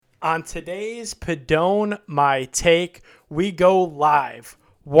On today's Padone My Take, we go live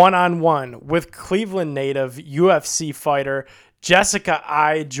one-on-one with Cleveland native UFC fighter Jessica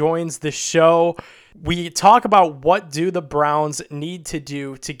Eye joins the show. We talk about what do the Browns need to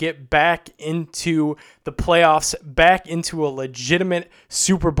do to get back into the playoffs, back into a legitimate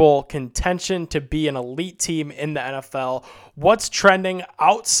Super Bowl contention to be an elite team in the NFL, what's trending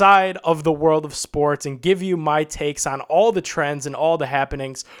outside of the world of sports, and give you my takes on all the trends and all the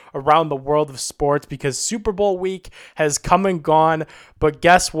happenings around the world of sports, because Super Bowl week has come and gone. But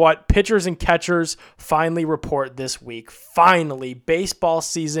guess what? Pitchers and catchers finally report this week. Finally, baseball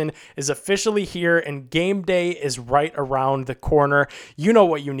season is officially here and game day is right around the corner. You know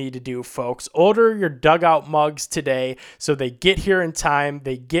what you need to do, folks. Order your dugout mugs today so they get here in time.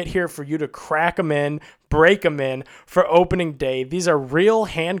 They get here for you to crack them in, break them in for opening day. These are real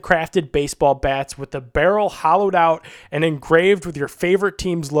handcrafted baseball bats with the barrel hollowed out and engraved with your favorite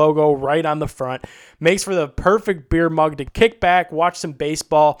team's logo right on the front. Makes for the perfect beer mug to kick back, watch some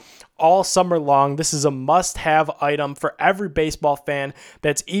baseball all summer long. This is a must-have item for every baseball fan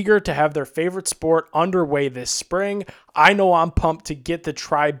that's eager to have their favorite sport underway this spring. I know I'm pumped to get the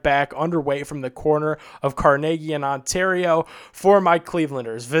Tribe back underway from the corner of Carnegie and Ontario. For my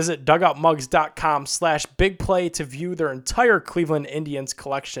Clevelanders, visit dugoutmugs.com/bigplay to view their entire Cleveland Indians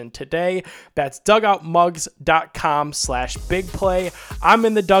collection today. That's dugoutmugs.com/bigplay. I'm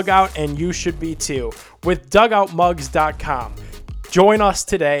in the dugout and you should be too with dugoutmugs.com. Join us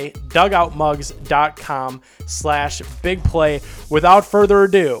today, dugoutmugs.com/bigplay. Without further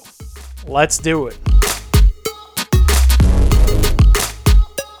ado, let's do it.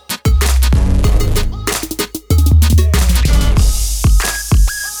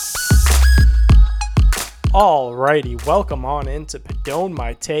 Alrighty, welcome on into Padone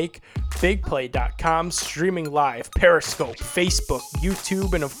My Take, BigPlay.com, streaming live, Periscope, Facebook,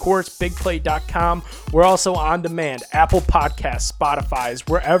 YouTube, and of course, BigPlay.com. We're also on demand, Apple Podcasts, Spotify's,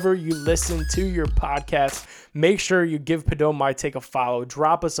 wherever you listen to your podcasts. Make sure you give Padone My Take a follow.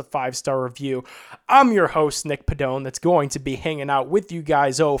 Drop us a 5-star review. I'm your host, Nick Padone, that's going to be hanging out with you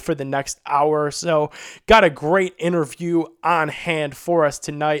guys for the next hour or so. Got a great interview on hand for us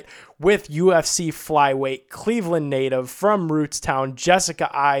tonight with UFC flyweight, Cleveland native from Rootstown, Jessica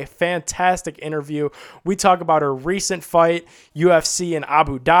Eye. Fantastic interview. We talk about her recent fight, UFC in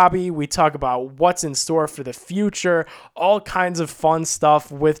Abu Dhabi. We talk about what's in store for the future, all kinds of fun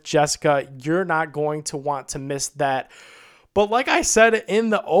stuff with Jessica. You're not going to want to miss that. But like I said in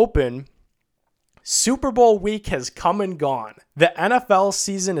the open, Super Bowl week has come and gone. The NFL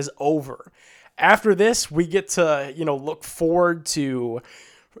season is over. After this, we get to, look forward to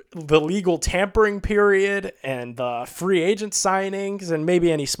the legal tampering period and the free agent signings and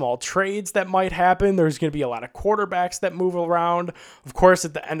maybe any small trades that might happen. There's going to be a lot of quarterbacks that move around. Of course,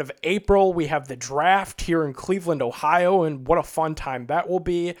 at the end of April, we have the draft here in Cleveland, Ohio, and what a fun time that will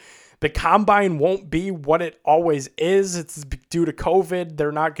be. The combine won't be what it always is. It's due to COVID.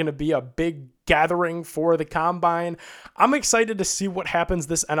 They're not going to be a big gathering for the combine. I'm excited to see what happens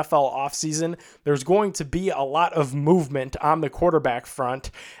this NFL offseason. There's going to be a lot of movement on the quarterback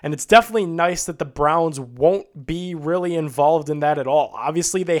front, and it's definitely nice that the Browns won't be really involved in that at all.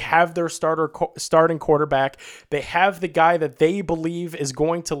 Obviously, they have their starting quarterback. They have the guy that they believe is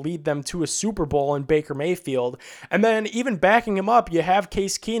going to lead them to a Super Bowl in Baker Mayfield. And then even backing him up, you have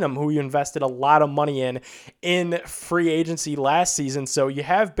Case Keenum, who you invested a lot of money in free agency last season. So you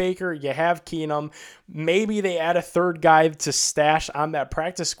have Baker, you have Keenum. Maybe they add a third guy to stash on that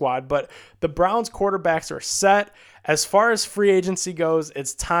practice squad, but the Browns quarterbacks are set. As far as free agency goes,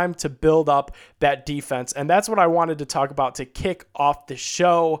 it's time to build up that defense, and that's what I wanted to talk about to kick off the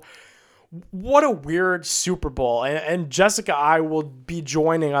show. What a weird Super Bowl, and Jessica Eye will be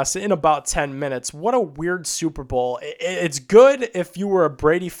joining us in about 10 minutes. What a weird Super Bowl. It's good if you were a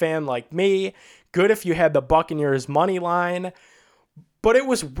Brady fan like me, good if you had the Buccaneers money line. But it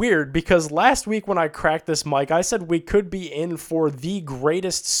was weird because last week when I cracked this mic, I said we could be in for the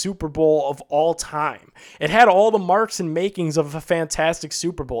greatest Super Bowl of all time. It had all the marks and makings of a fantastic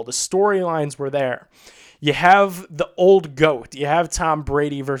Super Bowl. The storylines were there. You have the old GOAT. You have Tom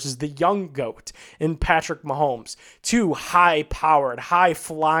Brady versus the young GOAT in Patrick Mahomes. Two high-powered,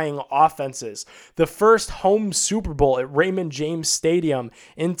 high-flying offenses. The first home Super Bowl at Raymond James Stadium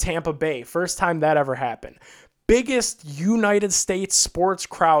in Tampa Bay. First time that ever happened. Biggest United States sports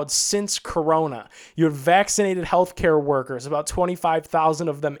crowd since Corona. You had vaccinated healthcare workers, about 25,000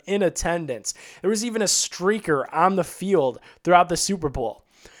 of them in attendance. There was even a streaker on the field throughout the Super Bowl.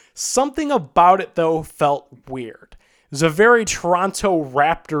 Something about it, though, felt weird. was a very Toronto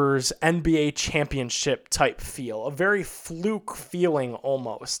Raptors NBA championship type feel, a very fluke feeling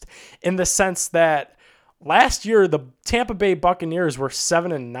almost, in the sense that last year the Tampa Bay Buccaneers were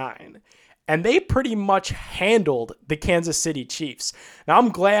 7-9, and they pretty much handled the Kansas City Chiefs. Now, I'm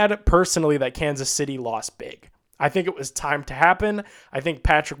glad personally that Kansas City lost big. I think it was time to happen. I think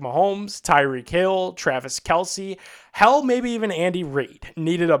Patrick Mahomes, Tyreek Hill, Travis Kelce, hell, maybe even Andy Reid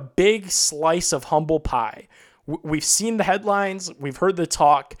needed a big slice of humble pie. We've seen the headlines. We've heard the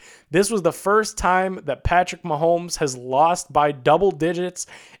talk. This was the first time that Patrick Mahomes has lost by double digits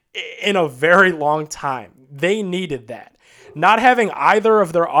in a very long time. They needed that. Not having either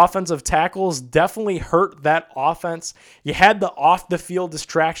of their offensive tackles definitely hurt that offense. You had the off-the-field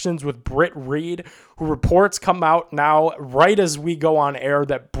distractions with Britt Reid, who reports come out now right as we go on air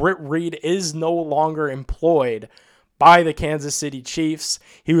that Britt Reid is no longer employed by the Kansas City Chiefs.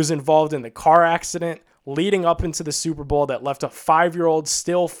 He was involved in the car accident leading up into the Super Bowl that left a 5-year-old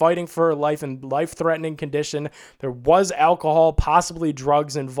still fighting for her life in life-threatening condition. There was alcohol, possibly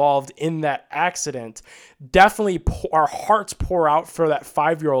drugs involved in that accident. Definitely our hearts pour out for that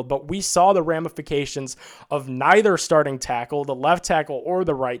 5-year-old, but we saw the ramifications of neither starting tackle, the left tackle or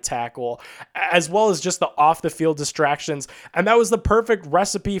the right tackle, as well as just the off-the-field distractions. And that was the perfect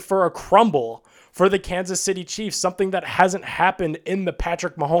recipe for a crumble for the Kansas City Chiefs, something that hasn't happened in the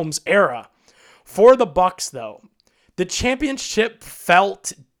Patrick Mahomes era. For the Bucs, though, the championship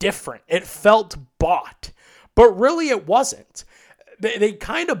felt different. It felt bought, but really it wasn't. They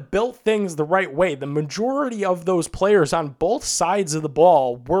kind of built things the right way. The majority of those players on both sides of the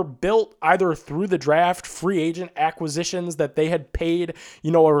ball were built either through the draft, free agent acquisitions that they had paid,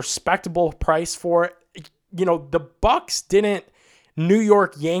 a respectable price for. The Bucs didn't New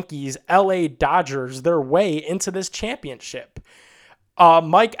York Yankees, LA Dodgers their way into this championship.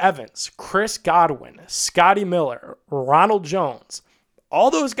 Mike Evans, Chris Godwin, Scotty Miller, Ronald Jones, all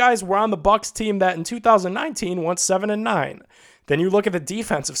those guys were on the Bucs team that in 2019 went 7-9. Then you look at the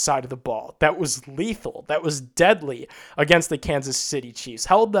defensive side of the ball. That was lethal. That was deadly against the Kansas City Chiefs.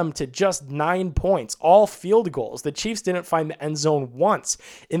 Held them to just 9 points, all field goals. The Chiefs didn't find the end zone once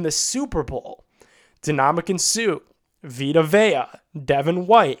in the Super Bowl. Ndamukong Suh, Vita Vea, Devin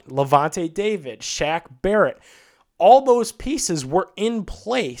White, Levante David, Shaq Barrett. All those pieces were in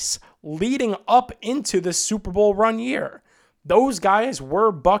place leading up into the Super Bowl run year. Those guys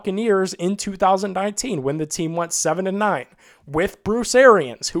were Buccaneers in 2019 when the team went 7-9 with Bruce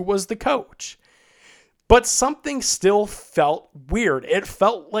Arians, who was the coach. But something still felt weird. It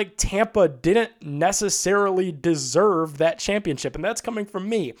felt like Tampa didn't necessarily deserve that championship. And that's coming from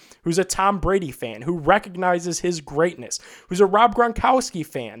me, who's a Tom Brady fan, who recognizes his greatness, who's a Rob Gronkowski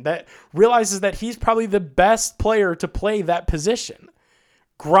fan, that realizes that he's probably the best player to play that position.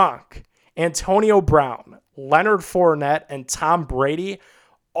 Gronk, Antonio Brown, Leonard Fournette, and Tom Brady,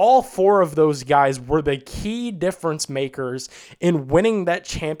 all four of those guys were the key difference makers in winning that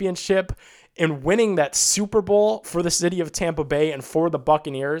championship, in winning that Super Bowl for the city of Tampa Bay and for the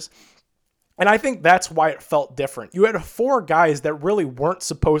Buccaneers. And I think that's why it felt different. You had four guys that really weren't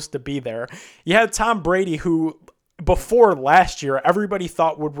supposed to be there. You had Tom Brady, who before last year, everybody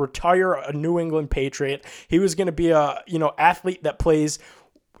thought would retire a New England Patriot. He was going to be a, athlete that plays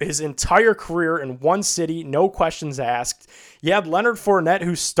his entire career in one city, no questions asked. You had Leonard Fournette,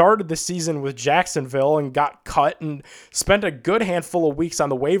 who started the season with Jacksonville and got cut and spent a good handful of weeks on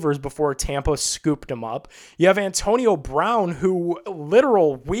the waivers before Tampa scooped him up. You have Antonio Brown, who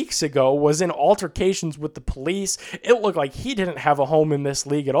literal weeks ago was in altercations with the police. It looked like he didn't have a home in this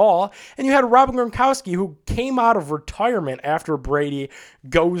league at all. And you had Rob Gronkowski, who came out of retirement after Brady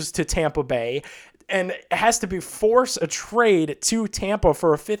goes to Tampa Bay and has to force a trade to Tampa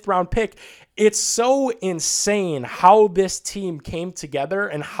for a 5th-round pick. It's so insane how this team came together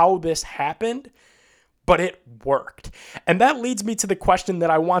and how this happened, but it worked. And that leads me to the question that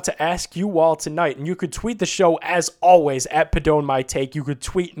I want to ask you all tonight. And you could tweet the show, as always, at Padone My Take. You could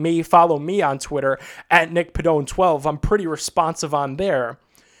tweet me, follow me on Twitter, at NickPadone12. I'm pretty responsive on there.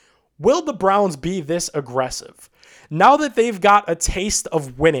 Will the Browns be this aggressive? Now that they've got a taste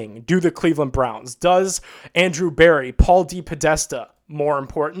of winning, do the Cleveland Browns? Does Andrew Berry, Paul DePodesta, more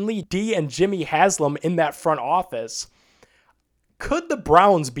importantly, D and Jimmy Haslam in that front office, could the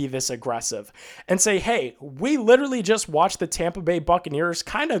Browns be this aggressive and say, hey, we literally just watched the Tampa Bay Buccaneers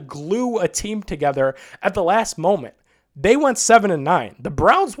kind of glue a team together at the last moment? They went 7-9. The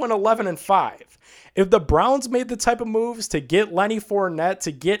Browns went 11-5. If the Browns made the type of moves to get Lenny Fournette,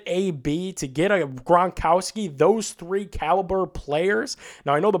 to get AB, to get a Gronkowski, those 3 caliber players.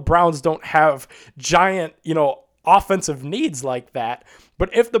 Now, I know the Browns don't have giant, offensive needs like that.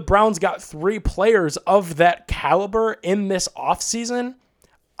 But if the Browns got 3 players of that caliber in this offseason,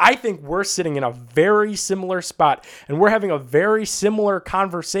 I think we're sitting in a very similar spot, and we're having a very similar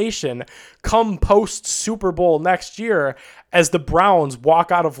conversation come post Super Bowl next year as the Browns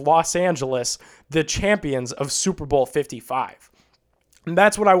walk out of Los Angeles, the champions of Super Bowl 55. And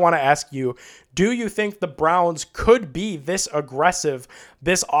that's what I want to ask you. Do you think the Browns could be this aggressive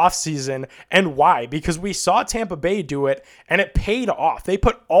this offseason, and why? Because we saw Tampa Bay do it, and it paid off. They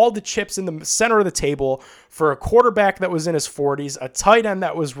put all the chips in the center of the table for a quarterback that was in his 40s, a tight end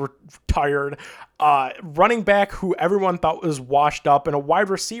that was retired, running back who everyone thought was washed up, and a wide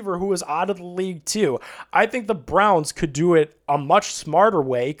receiver who was out of the league too. I think the Browns could do it a much smarter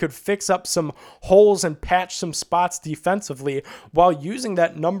way, could fix up some holes and patch some spots defensively while using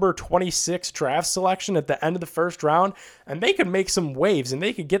that number 26 draft selection at the end of the first round, and they could make some waves and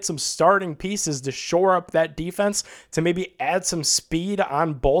they could get some starting pieces to shore up that defense, to maybe add some speed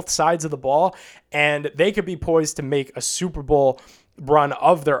on both sides of the ball, and they could be poised to make a Super Bowl run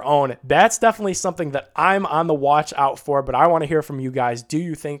of their own. That's definitely something that I'm on the watch out for, but I want to hear from you guys. Do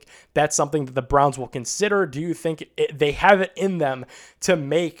you think that's something that the Browns will consider? Do you think they have it in them to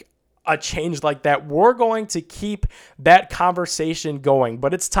make a change like that? We're going to keep that conversation going,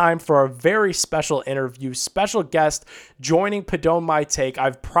 but it's time for a very special interview, special guest joining Padone My Take.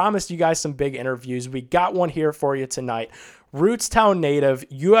 I've promised you guys some big interviews. We got one here for you tonight. Rootstown native,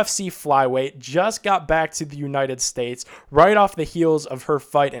 UFC flyweight, just got back to the United States right off the heels of her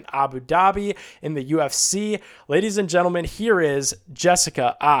fight in Abu Dhabi in the UFC. Ladies and gentlemen, here is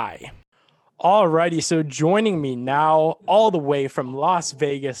Jessica Eye. Alrighty, so joining me now, all the way from Las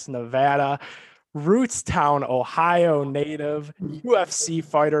Vegas, Nevada, Rootstown, Ohio native, UFC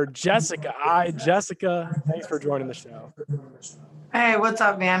fighter, Jessica Eye. Jessica, thanks for joining the show. Hey, what's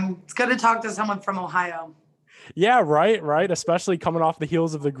up, man? It's good to talk to someone from Ohio. Yeah, right. Especially coming off the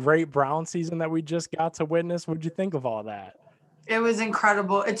heels of the great Brown season that we just got to witness. What'd you think of all that? It was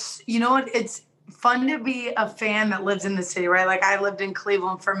incredible. You know what? It's fun to be a fan that lives in the city, right? Like I lived in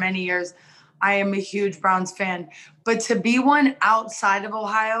Cleveland for many years. I am a huge Browns fan, but to be one outside of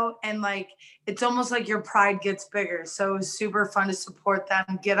Ohio and like, it's almost like your pride gets bigger. So it was super fun to support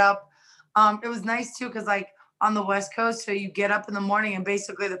them, get up. It was nice too, cause like on the West Coast, so you get up in the morning and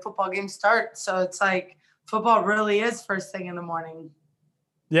basically the football game starts. So it's like football really is first thing in the morning.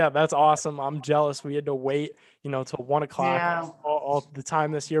 Yeah, that's awesome. I'm jealous. We had to wait, till 1 o'clock all the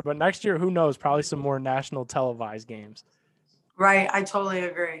time this year. But next year, who knows? Probably some more national televised games. Right. I totally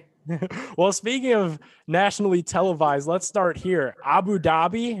agree. Well, speaking of nationally televised, let's start here. Abu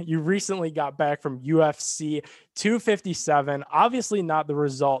Dhabi, you recently got back from UFC 257. Obviously not the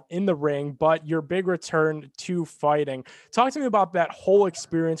result in the ring, but your big return to fighting. Talk to me about that whole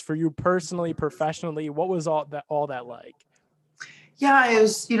experience for you personally, professionally. What was all that like? Yeah, it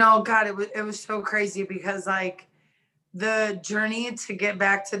was, God, it was so crazy because like the journey to get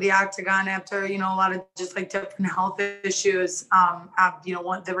back to the octagon after, a lot of just like different health issues,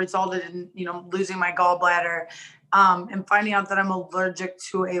 what that resulted in, losing my gallbladder, and finding out that I'm allergic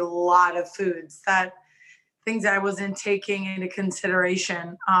to a lot of foods, things that I wasn't taking into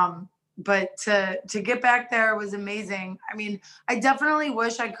consideration. But to get back there was amazing. I mean, I definitely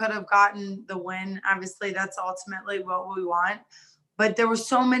wish I could have gotten the win. Obviously, that's ultimately what we want. But there were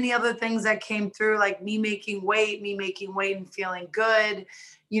so many other things that came through, like me making weight and feeling good.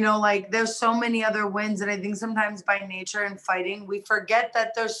 Like there's so many other wins. And I think sometimes by nature and fighting, we forget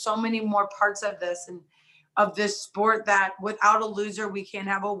that there's so many more parts of this and of this sport that without a loser, we can't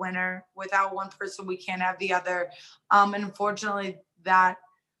have a winner. Without one person, we can't have the other. And unfortunately, that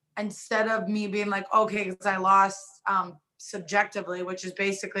instead of me being like, okay, because I lost subjectively, which is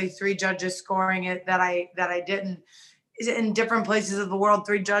basically 3 judges scoring it that I didn't, in different places of the world,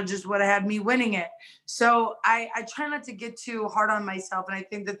 3 judges would have had me winning it. So I try not to get too hard on myself. And I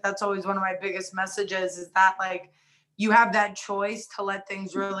think that that's always one of my biggest messages is that like, you have that choice to let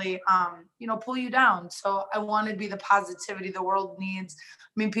things really, pull you down. So I want to be the positivity the world needs.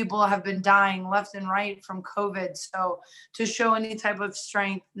 I mean, people have been dying left and right from COVID. So to show any type of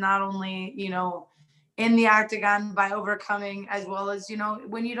strength, not only, in the octagon by overcoming, as well as,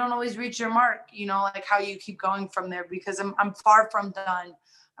 when you don't always reach your mark, like how you keep going from there, because I'm far from done.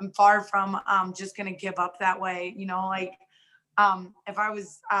 I'm far from just going to give up that way. If I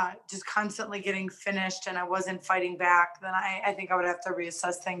was just constantly getting finished and I wasn't fighting back, then I think I would have to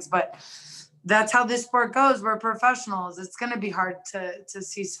reassess things. But that's how this sport goes. We're professionals. It's going to be hard to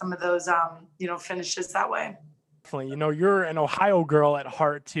see some of those, finishes that way. Definitely. You're an Ohio girl at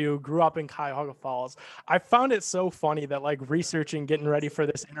heart too, grew up in Cuyahoga Falls. I found it so funny that like researching, getting ready for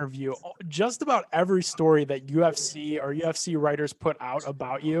this interview, just about every story that UFC or UFC writers put out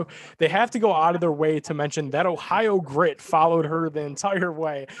about you, they have to go out of their way to mention that Ohio grit followed her the entire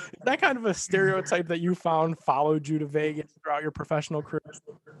way. Is that kind of a stereotype that you found followed you to Vegas throughout your professional career?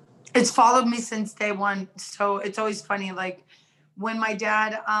 It's followed me since day one. So it's always funny. Like when my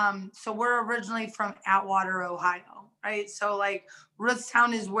dad, so we're originally from Atwater, Ohio, right? So like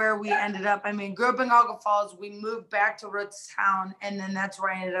Rootstown is where we ended up. I mean, grew up in Cuyahoga Falls. We moved back to Rootstown, and then that's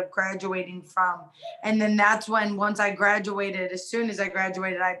where I ended up graduating from. And then that's when, once I graduated, as soon as I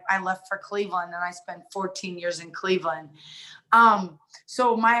graduated, I left for Cleveland, and I spent 14 years in Cleveland.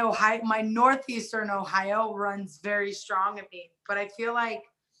 So my northeastern Ohio runs very strong in me, but I feel like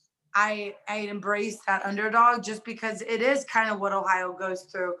I embrace that underdog just because it is kind of what Ohio goes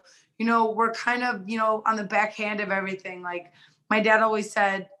through. We're kind of, on the backhand of everything. Like my dad always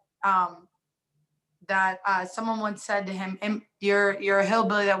said, that someone once said to him, You're a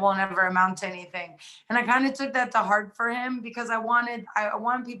hillbilly that won't ever amount to anything." And I kind of took that to heart for him because I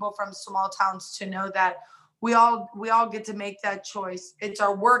want people from small towns to know that we all get to make that choice. It's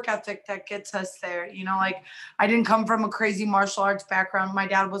our work ethic that gets us there. Like I didn't come from a crazy martial arts background. My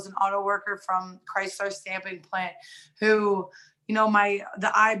dad was an auto worker from Chrysler stamping plant who,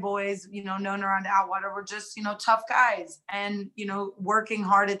 the I boys, known around Atwater were just, tough guys. And, working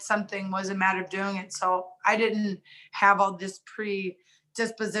hard at something was a matter of doing it. So I didn't have all this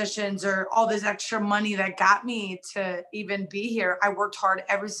predispositions or all this extra money that got me to even be here. I worked hard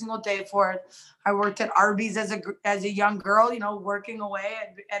every single day for it. I worked at Arby's as a young girl, working away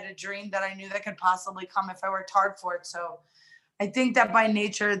at a dream that I knew that could possibly come if I worked hard for it. So I think that by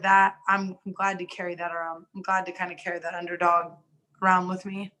nature that I'm glad to carry that around. I'm glad to kind of carry that underdog around with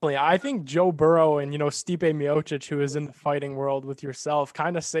me. I think Joe Burrow and Stipe Miocic, who is in the fighting world with yourself,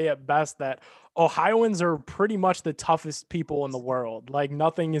 kind of say it best that Ohioans are pretty much the toughest people in the world. Like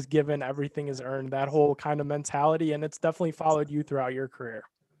nothing is given, everything is earned. That whole kind of mentality, and it's definitely followed you throughout your career.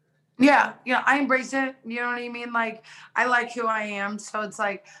 Yeah, I embrace it. You know what I mean? Like I like who I am. So it's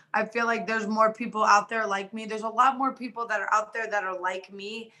like I feel like there's more people out there like me. There's a lot more people that are out there that are like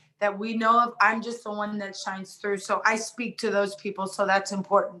me that we know of. I'm just the one that shines through. So I speak to those people. So that's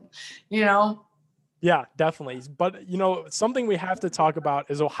important, you know? Yeah, definitely. But something we have to talk about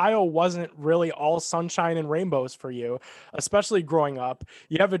is Ohio wasn't really all sunshine and rainbows for you, especially growing up.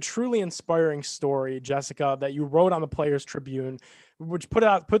 You have a truly inspiring story, Jessica, that you wrote on the Players Tribune, which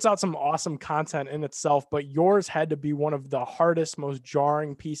puts out some awesome content in itself, but yours had to be one of the hardest, most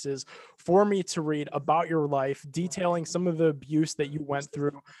jarring pieces for me to read about your life, detailing some of the abuse that you went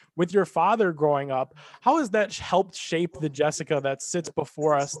through with your father growing up. How has that helped shape the Jessica that sits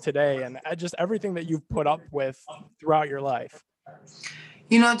before us today and just everything that you've put up with throughout your life?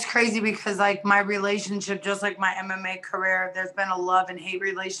 It's crazy because like my relationship, just like my MMA career, there's been a love and hate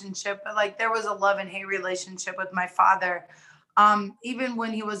relationship, but like there was a love and hate relationship with my father. Even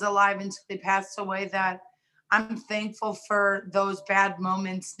when he was alive until he passed away, that I'm thankful for those bad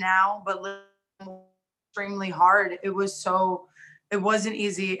moments now, but extremely hard. It wasn't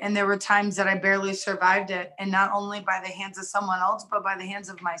easy. And there were times that I barely survived it. And not only by the hands of someone else, but by the hands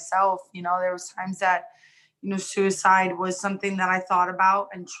of myself. There was times that, suicide was something that I thought about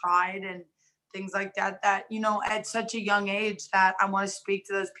and tried and things like that, at such a young age that I want to speak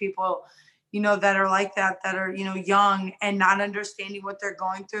to those people, that are like that are, young and not understanding what they're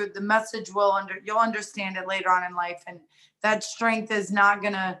going through. The message you'll understand it later on in life. And that strength is not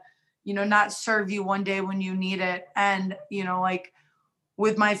gonna, not serve you one day when you need it. And, like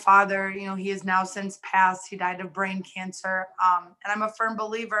with my father, he has now since passed. He died of brain cancer. And I'm a firm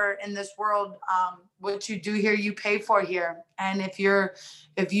believer in this world. What you do here, you pay for here. And if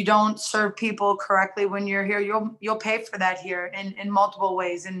you don't serve people correctly when you're here, you'll pay for that here in multiple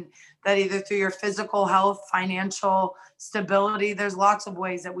ways. And that either through your physical health, financial stability, there's lots of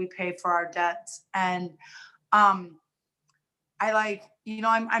ways that we pay for our debts. And I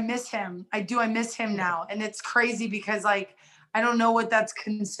miss him. I do. I miss him now. And it's crazy because like, I don't know what that's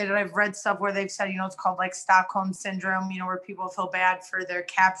considered. I've read stuff where they've said, it's called like Stockholm syndrome, where people feel bad for their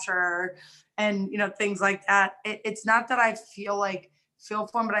capture and, things like that. It's not that I feel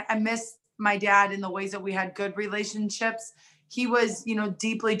for him, but I miss my dad in the ways that we had good relationships. He was,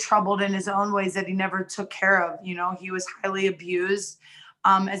 deeply troubled in his own ways that he never took care of. He was highly abused.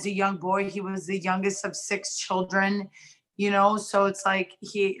 As a young boy, he was the youngest of 6 children. So it's like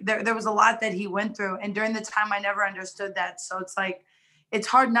there was a lot that he went through, and during the time I never understood that. So it's like it's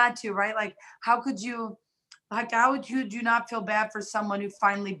hard not to, right? Like how would you do not feel bad for someone who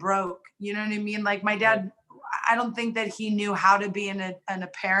finally broke? You know what I mean? Like my dad, I don't think that he knew how to be a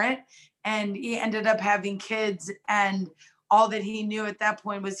parent, and he ended up having kids. And all that he knew at that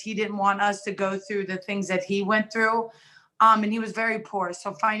point was he didn't want us to go through the things that he went through. And he was very poor.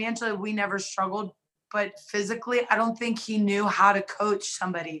 So financially, we never struggled. But physically, I don't think he knew how to coach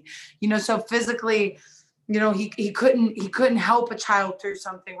somebody. So physically, he couldn't help a child through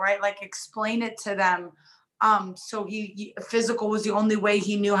something, right? Like explain it to them. So physical was the only way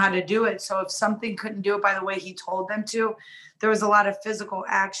he knew how to do it. So if something couldn't do it by the way he told them to, there was a lot of physical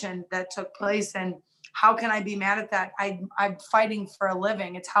action that took place. And how can I be mad at that? I'm fighting for a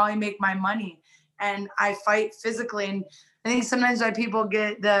living. It's how I make my money, and I fight physically. And I think sometimes why people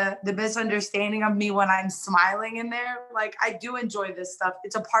get the misunderstanding of me when I'm smiling in there, like I do enjoy this stuff.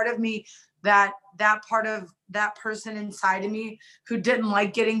 It's a part of me that part of that person inside of me who didn't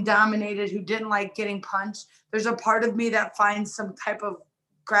like getting dominated, who didn't like getting punched. There's a part of me that finds some type of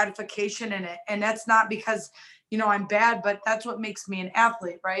gratification in it. And that's not because, I'm bad, but that's what makes me an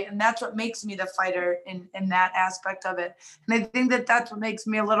athlete, right? And that's what makes me the fighter in that aspect of it. And I think that that's what makes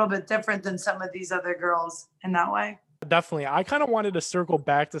me a little bit different than some of these other girls in that way. Definitely. I kind of wanted to circle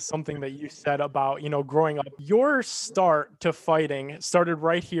back to something that you said about, growing up. Your start to fighting started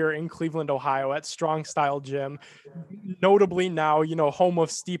right here in Cleveland, Ohio at Strong Style Gym. Notably now, home of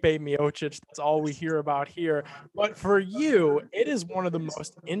Stipe Miocic. That's all we hear about here. But for you, it is one of the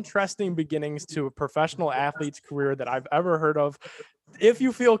most interesting beginnings to a professional athlete's career that I've ever heard of. If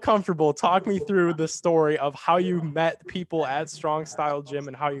you feel comfortable, talk me through the story of how you met people at Strong Style Gym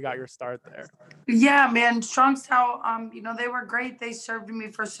and how you got your start there. Yeah, man, Strong Style, they were great. They served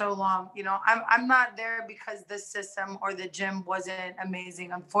me for so long. I'm not there because the system or the gym wasn't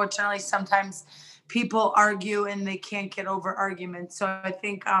amazing. Unfortunately, sometimes people argue and they can't get over arguments. So I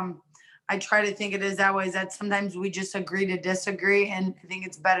think I try to think it is that way, is that sometimes we just agree to disagree. And I think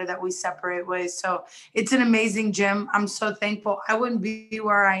it's better that we separate ways. So it's an amazing gym. I'm so thankful. I wouldn't be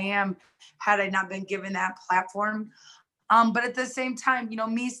where I am had I not been given that platform. But at the same time,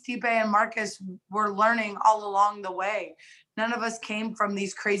 me, Stipe, and Marcus were learning all along the way. None of us came from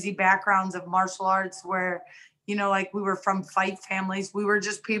these crazy backgrounds of martial arts where, like we were from fight families. We were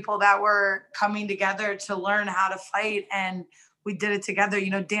just people that were coming together to learn how to fight, and we did it together.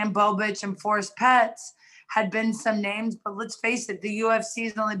 Dan Bobich and Forrest Petz had been some names, but let's face it, the UFC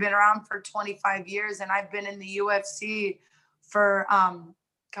has only been around for 25 years, and I've been in the UFC for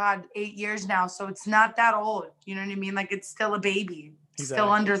 8 years now. So it's not that old. You know what I mean? Like it's still a baby, Exactly.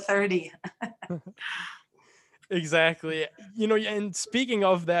 still under 30. Exactly. And speaking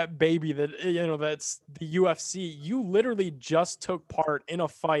of that baby that, that's the UFC, you literally just took part in a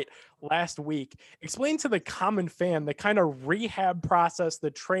fight last week. Explain to the common fan the kind of rehab process, the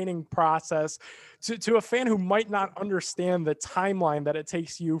training process to a fan who might not understand the timeline that it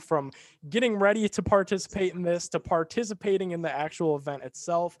takes you from getting ready to participate in this to participating in the actual event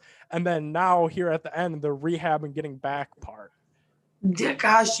itself. And then now here at the end, the rehab and getting back part.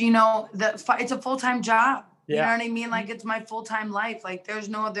 Gosh, it's a full-time job. You know Yeah. what I mean? Like it's my full-time life. Like there's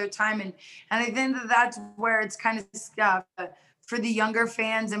no other time. And I think that that's where it's kind of for the younger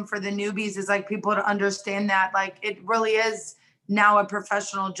fans and for the newbies is like people to understand that like it really is now a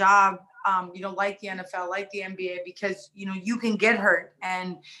professional job, like the NFL, like the NBA, because, you can get hurt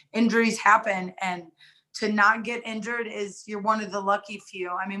and injuries happen, and to not get injured is you're one of the lucky few.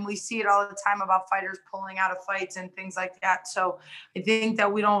 I mean, we see it all the time about fighters pulling out of fights and things like that. So I think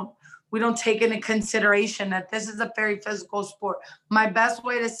that we don't take into consideration that this is a very physical sport. My best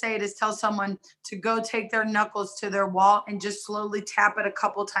way to say it is tell someone to go take their knuckles to their wall and just slowly tap it a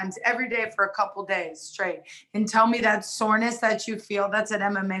couple times every day for a couple days straight. And tell me that soreness that you feel, that's an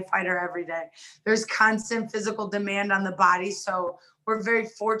MMA fighter every day. There's constant physical demand on the body. So we're very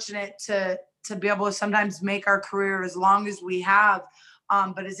fortunate to be able to sometimes make our career as long as we have,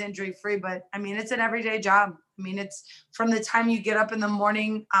 but it's injury free. But I mean, it's an everyday job. I mean, it's from the time you get up in the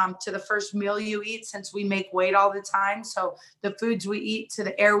morning to the first meal you eat, since we make weight all the time. So the foods we eat, to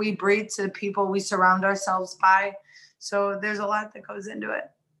the air we breathe, to the people we surround ourselves by. So there's a lot that goes into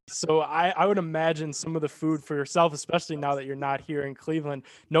it. So I would imagine some of the food for yourself, especially now that you're not here in Cleveland,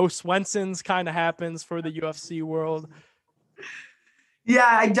 no Swenson's kind of happens for the UFC world. Yeah,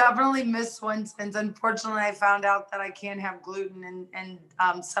 I definitely miss Swenson's. Unfortunately, I found out that I can't have gluten and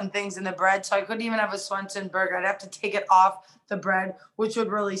some things in the bread. So I couldn't even have a Swenson burger. I'd have to take it off the bread, which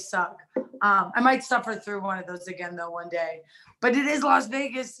would really suck. I might suffer through one of those again, though, one day. But it is Las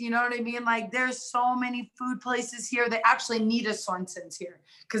Vegas, you know what I mean? Like, there's so many food places here that actually need a Swenson's here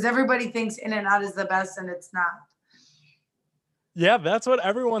because everybody thinks In-N-Out is the best, and it's not. Yeah, that's what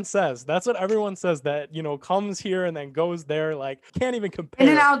everyone says. That's what everyone says, that, comes here and then goes there. Like, can't even In and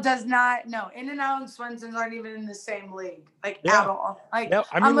compare. Out does not. No, In and Out and Swenson's aren't even in the same league, like Yeah. at all. Like Yeah.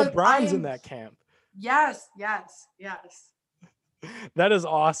 I mean, I LeBron's in am. that camp. Yes, yes, yes. That is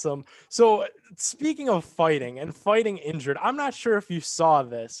awesome. So, speaking of fighting and fighting injured, I'm not sure if you saw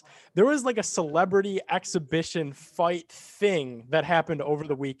this. There was like a celebrity exhibition fight thing that happened over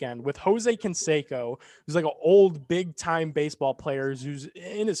the weekend with Jose Canseco, who's like an old big time baseball player who's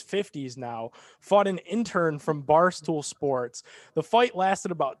in his 50s now, fought an intern from Barstool Sports. The fight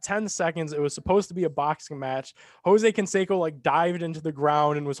lasted about 10 seconds. It was supposed to be a boxing match. Jose Canseco like dived into the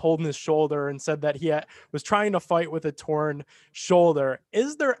ground and was holding his shoulder and said that was trying to fight with a torn shoulder.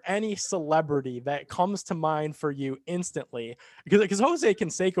 Is there any celebrity that comes to mind for you instantly? Because Jose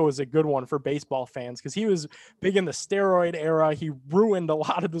Canseco is a good one for baseball fans, because he was big in the steroid era. He ruined a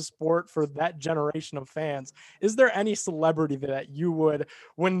lot of the sport for that generation of fans. Is there any celebrity that you would,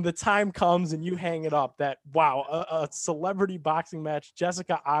 when the time comes and you hang it up, that wow, a celebrity boxing match,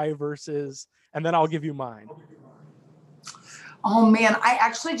 Jessica I versus, and then I'll give you mine. Oh man, I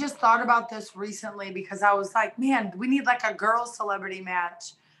actually just thought about this recently because I was like, man, we need like a girl celebrity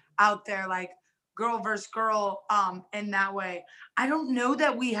match out there, like girl versus girl, in that way. I don't know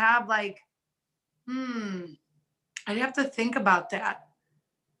that we have like, hmm, I'd have to think about that.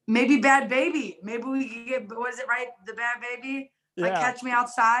 Maybe Bad Baby. Maybe we could get, what is it, right? The Bad Baby, like Yeah. Catch Me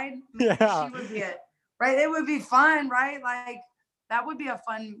Outside. Maybe Yeah. she would be it, right? It would be fun, right? Like that would be a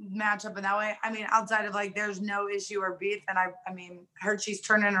fun matchup in that way. I mean, outside of like, there's no issue or beef, and I mean, heard she's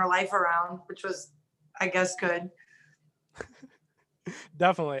turning her life around, which was, I guess, good.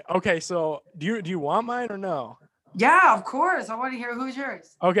 Definitely. Okay, so do you want mine or no? Yeah, of course. I want to hear who's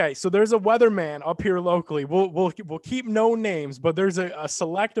yours. Okay, so there's a weatherman up here locally. We'll keep no names, but there's a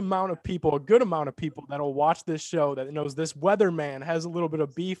select amount of people, a good amount of people that'll watch this show that knows this weatherman has a little bit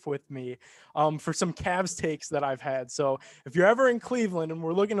of beef with me, for some Cavs takes that I've had. So if you're ever in Cleveland and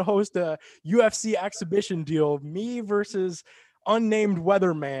we're looking to host a UFC exhibition deal, me versus unnamed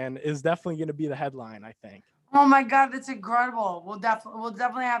weatherman is definitely going to be the headline, I think. Oh my God, that's incredible. We'll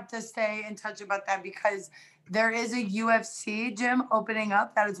definitely have to stay in touch about that because there is a UFC gym opening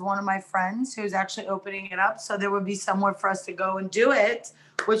up. That is one of my friends who's actually opening it up. So there would be somewhere for us to go and do it,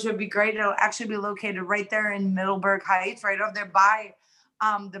 which would be great. It'll actually be located right there in Middleburg Heights, right over there by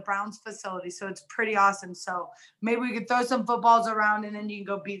the Browns facility. So it's pretty awesome. So maybe we could throw some footballs around and then you can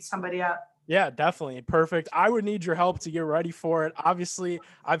go beat somebody up. Yeah, definitely. Perfect. I would need your help to get ready for it. Obviously,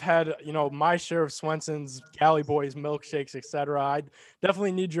 I've had, my share of Swenson's, Cali Boys, milkshakes, etc. I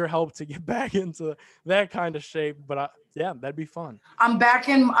definitely need your help to get back into that kind of shape. But yeah, that'd be fun. I'm back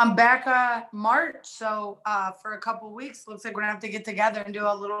March. So for a couple weeks, looks like we're gonna have to get together and do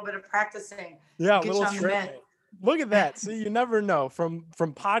a little bit of practicing. Yeah, a Get little you on the training. mitt. Look at that. See, you never know. From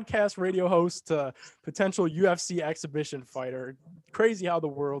podcast radio host to potential UFC exhibition fighter. Crazy how the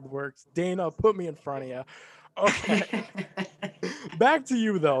world works. Dana, put me in front of you. Okay. Back to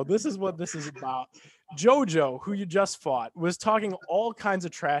you, though. This is what this is about. JoJo, who you just fought, was talking all kinds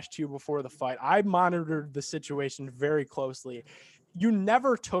of trash to you before the fight. I monitored the situation very closely. You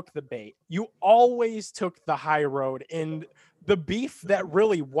never took the bait. You always took the high road, and the beef that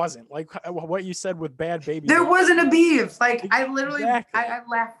really wasn't like what you said with Bad Baby. There wasn't a beef. Like I literally, Exactly. I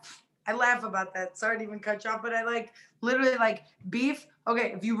laugh. I laugh about that. Sorry to even cut you off, but I like literally like beef.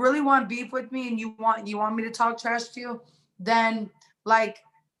 Okay, if you really want beef with me and you want me to talk trash to you, then like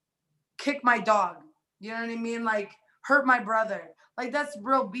kick my dog. You know what I mean? Like hurt my brother. Like that's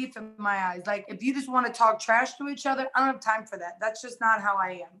real beef in my eyes. Like if you just want to talk trash to each other, I don't have time for that. That's just not how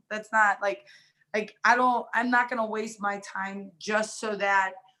I am. That's not like I'm not gonna waste my time just so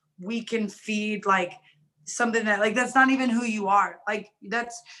that we can feed like something that like that's not even who you are. Like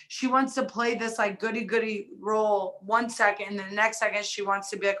that's she wants to play this like goody goody role 1 second and then the next second she wants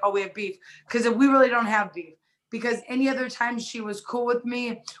to be like, oh, we have beef. Because if we really don't have beef, because any other time she was cool with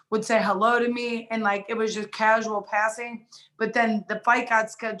me, would say hello to me, and like it was just casual passing. But then the fight got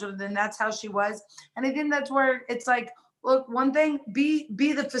scheduled, and that's how she was. And I think that's where it's like, look, one thing, be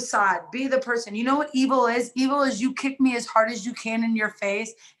the facade, be the person. You know what evil is? Evil is you kick me as hard as you can in your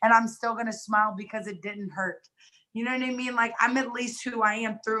face, and I'm still gonna smile because it didn't hurt. You know what I mean? Like I'm at least who I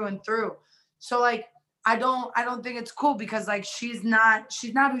am through and through. So like I don't think it's cool because like she's not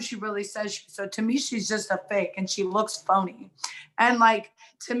who she really says she is. So to me, she's just a fake and she looks phony. And like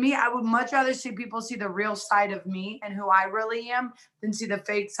to me, I would much rather see people see the real side of me and who I really am than see the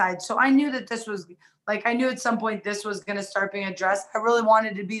fake side. So I knew that this was like I knew at some point this was gonna start being addressed. I really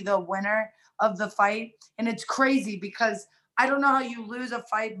wanted to be the winner of the fight. And it's crazy because I don't know how you lose a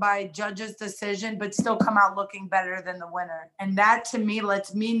fight by judge's decision, but still come out looking better than the winner. And that to me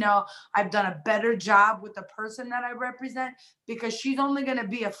lets me know I've done a better job with the person that I represent, because she's only going to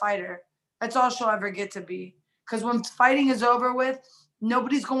be a fighter. That's all she'll ever get to be. Because when fighting is over with,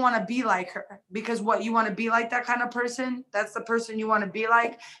 nobody's going to want to be like her, because what, you want to be like that kind of person? That's the person you want to be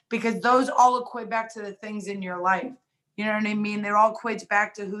like, because those all equate back to the things in your life. You know what I mean? They're all equates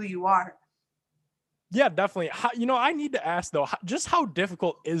back to who you are. Yeah, definitely. I need to ask though, just how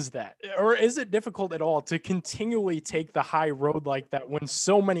difficult is that? Or is it difficult at all to continually take the high road like that when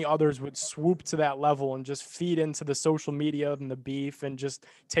so many others would swoop to that level and just feed into the social media and the beef and just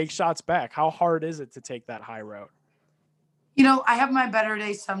take shots back? How hard is it to take that high road? I have my better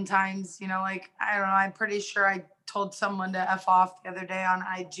days sometimes, like, I don't know, I'm pretty sure I told someone to F off the other day on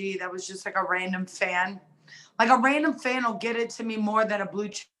IG. That was just like a random fan. Like a random fan will get it to me more than a blue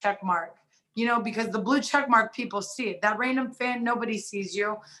check mark, because the blue check mark people see it. That random fan, nobody sees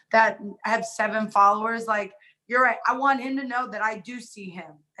you, that have 7 followers. Like, you're right. I want him to know that I do see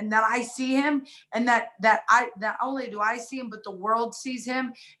him, and that I see him, and that not only do I see him, but the world sees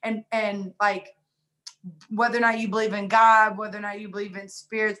him. And like, whether or not you believe in God, whether or not you believe in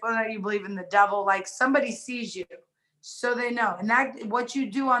spirits, whether or not you believe in the devil, like, somebody sees you, so they know. And that what you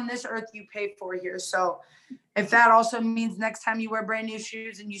do on this earth, you pay for here. So if that also means next time you wear brand new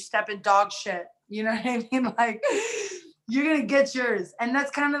shoes and you step in dog shit, you know what I mean? Like, you're going to get yours. And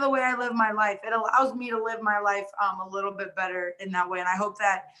that's kind of the way I live my life. It allows me to live my life a little bit better in that way. And I hope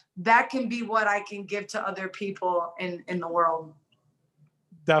that that can be what I can give to other people in the world.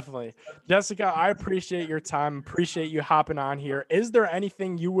 Definitely. Jessica, I appreciate your time. Appreciate you hopping on here. Is there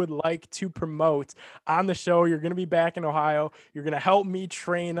anything you would like to promote on the show? You're going to be back in Ohio. You're going to help me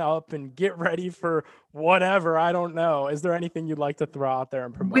train up and get ready for whatever. I don't know. Is there anything you'd like to throw out there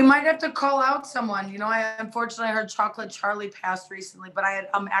and promote? We might have to call out someone. I unfortunately heard Chocolate Charlie passed recently, but I had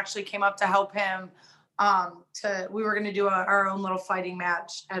actually came up to help him. We were going to do our own little fighting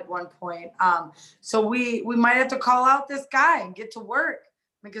match at one point. So we might have to call out this guy and get to work.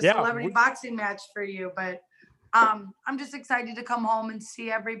 Like a celebrity boxing match for you. But I'm just excited to come home and see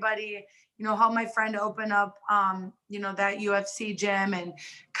everybody, help my friend open up, that UFC gym, and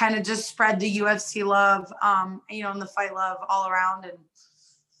kind of just spread the UFC love, and the fight love all around, and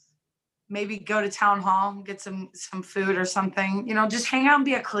maybe go to town hall and get some food or something, just hang out and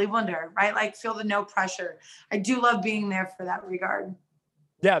be a Clevelander, right? Like, feel the no pressure. I do love being there for that regard.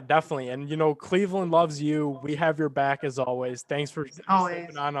 Yeah, definitely. And, Cleveland loves you. We have your back as always. Thanks for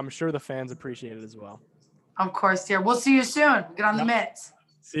stepping on. I'm sure the fans appreciate it as well. Of course, dear. We'll see you soon. Get on the mitts.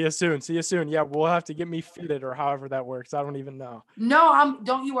 See you soon. Yeah, we'll have to get me fitted or however that works. I don't even know. No,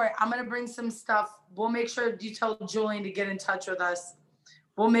 don't you worry. I'm going to bring some stuff. We'll make sure you tell Julian to get in touch with us.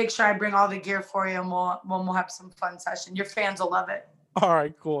 We'll make sure I bring all the gear for you, and we'll have some fun session. Your fans will love it. All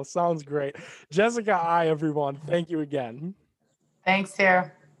right, cool. Sounds great. Jessica Eye, everyone. Thank you again. Thanks,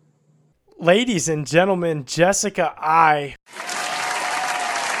 dear. Ladies and gentlemen, Jessica Eye.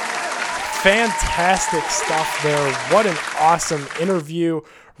 Fantastic stuff there. What an awesome interview.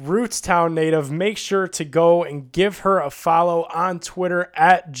 Rootstown native. Make sure to go and give her a follow on Twitter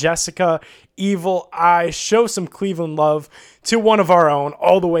at Jessica Evil Eye. Show some Cleveland love to one of our own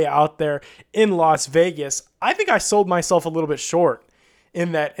all the way out there in Las Vegas. I think I sold myself a little bit short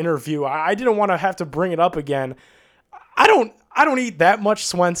in that interview. I didn't want to have to bring it up again. I don't eat that much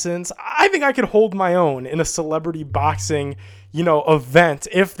Swenson's. I think I could hold my own in a celebrity boxing, event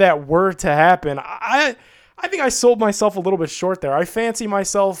if that were to happen. I think I sold myself a little bit short there. I fancy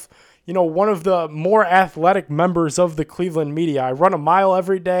myself, one of the more athletic members of the Cleveland media. I run a mile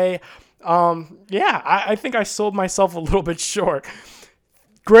every day. I think I sold myself a little bit short.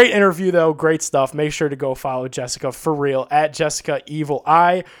 Great interview though. Great stuff. Make sure to go follow Jessica for real at Jessica Evil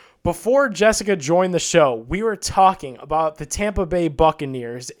Eye. Before Jessica joined the show, we were talking about the Tampa Bay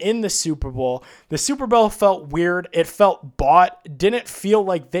Buccaneers in the Super Bowl. The Super Bowl felt weird. It felt bought. Didn't feel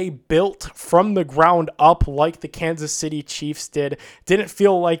like they built from the ground up like the Kansas City Chiefs did. Didn't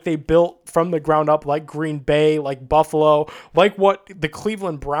feel like they built from the ground up like Green Bay, like Buffalo, like what the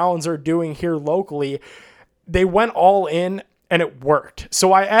Cleveland Browns are doing here locally. They went all in, and it worked.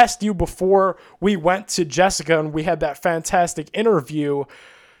 So I asked you before we went to Jessica and we had that fantastic interview,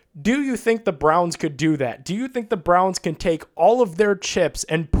 do you think the Browns could do that? Do you think the Browns can take all of their chips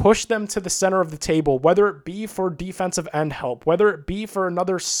and push them to the center of the table, whether it be for defensive end help, whether it be for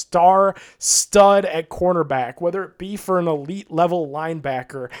another star stud at cornerback, whether it be for an elite level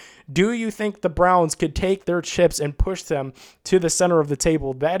linebacker? Do you think the Browns could take their chips and push them to the center of the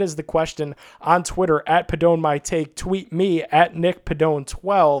table? That is the question on Twitter at PadoneMyTake. Tweet me at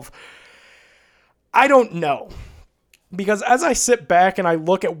NickPadone12. I don't know. Because as I sit back and I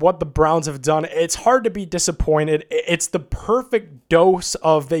look at what the Browns have done, it's hard to be disappointed. It's the perfect dose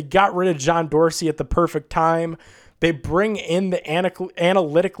of they got rid of John Dorsey at the perfect time. They bring in the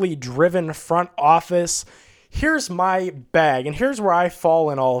analytically driven front office. Here's my bag, and here's where I fall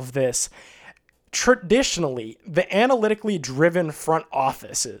in all of this. Traditionally, the analytically driven front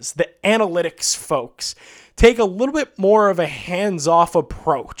offices, the analytics folks, take a little bit more of a hands-off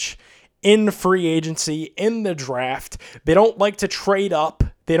approach in free agency, in the draft. They don't like to trade up.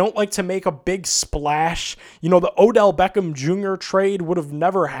 They don't like to make a big splash. The Odell Beckham Jr. trade would have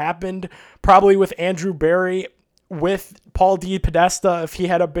never happened, probably with Andrew Berry, with Paul DePodesta if he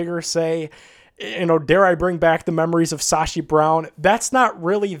had a bigger say. Dare I bring back the memories of Sashi Brown? That's not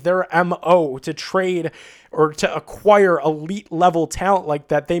really their MO, to trade or to acquire elite level talent like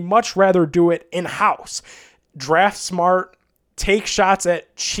that. They much rather do it in-house. Draft smart, take shots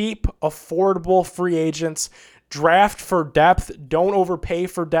at cheap, affordable free agents, draft for depth, don't overpay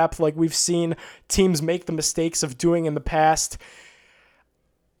for depth like we've seen teams make the mistakes of doing in the past.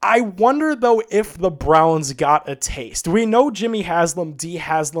 I wonder, though, if the Browns got a taste. We know Jimmy Haslam, D.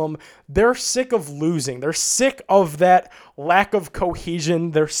 Haslam, they're sick of losing. They're sick of that lack of cohesion.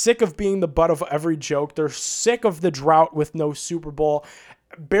 They're sick of being the butt of every joke. They're sick of the drought with no Super Bowl.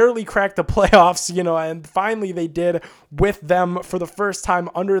 Barely cracked the playoffs, and finally they did with them for the first time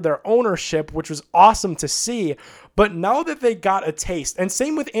under their ownership, which was awesome to see. But now that they got a taste, and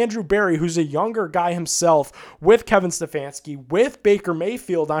same with Andrew Berry, who's a younger guy himself, with Kevin Stefanski, with Baker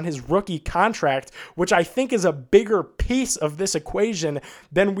Mayfield on his rookie contract, which I think is a bigger piece of this equation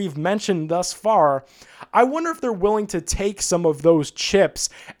than we've mentioned thus far, I wonder if they're willing to take some of those chips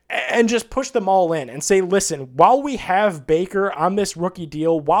and just push them all in and say, listen, while we have Baker on this rookie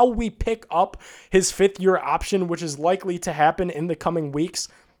deal, while we pick up his fifth-year option, which is likely to happen in the coming weeks,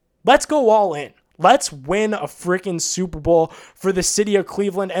 let's go all in. Let's win a freaking Super Bowl for the city of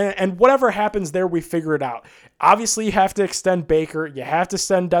Cleveland, and whatever happens there, we figure it out. Obviously, you have to extend Baker. You have to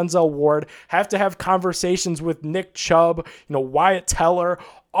send Denzel Ward. Have to have conversations with Nick Chubb, Wyatt Teller.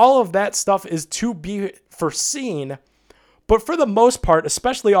 All of that stuff is to be foreseen. But for the most part,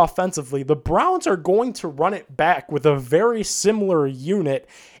 especially offensively, the Browns are going to run it back with a very similar unit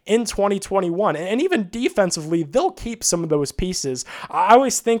in 2021. And even defensively, they'll keep some of those pieces. I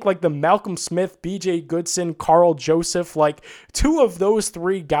always think like the Malcolm Smith, BJ Goodson, Carl Joseph, like two of those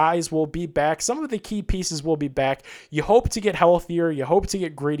three guys will be back. Some of the key pieces will be back. You hope to get healthier. You hope to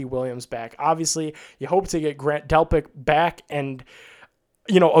get Grady Williams back. Obviously, you hope to get Grant Delpit back and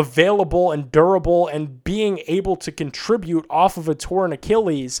available and durable and being able to contribute off of a torn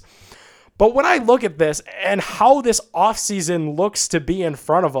Achilles. But when I look at this and how this offseason looks to be in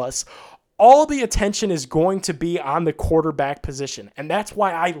front of us, all the attention is going to be on the quarterback position. And that's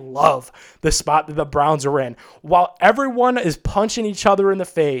why I love the spot that the Browns are in. While everyone is punching each other in the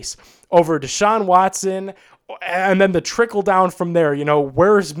face over Deshaun Watson, and then the trickle down from there,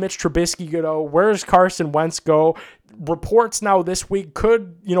 where's Mitch Trubisky go? Where's Carson Wentz go? Reports now this week,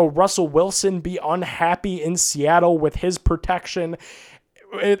 could, Russell Wilson be unhappy in Seattle with his protection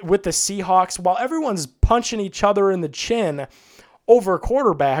with the Seahawks? While everyone's punching each other in the chin over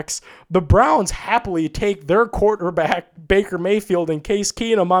quarterbacks, the Browns happily take their quarterback, Baker Mayfield and Case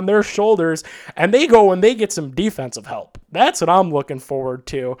Keenum, on their shoulders, and they go and they get some defensive help. That's what I'm looking forward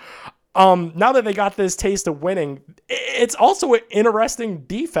to. Now that they got this taste of winning, it's also an interesting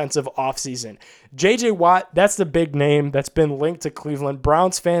defensive offseason. J.J. Watt, that's the big name that's been linked to Cleveland.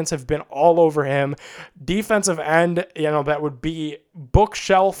 Browns fans have been all over him. Defensive end, that would be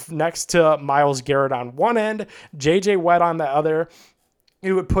bookshelf next to Myles Garrett on one end, J.J. Watt on the other.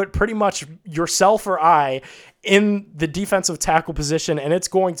 You would put pretty much yourself or I in the defensive tackle position, and it's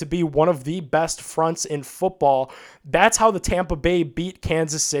going to be one of the best fronts in football. That's how the Tampa Bay beat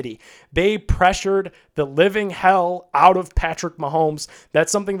Kansas City. They pressured the living hell out of Patrick Mahomes.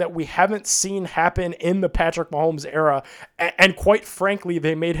 That's something that we haven't seen happen in the Patrick Mahomes era, and quite frankly,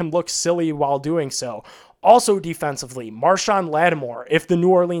 they made him look silly while doing so. Also defensively, Marshawn Lattimore, if the New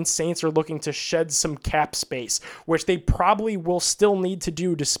Orleans Saints are looking to shed some cap space, which they probably will still need to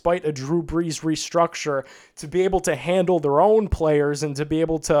do despite a Drew Brees restructure, to be able to handle their own players and to be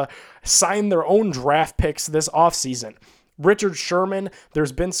able to sign their own draft picks this offseason. Richard Sherman,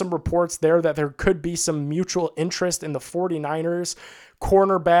 there's been some reports there that there could be some mutual interest in the 49ers.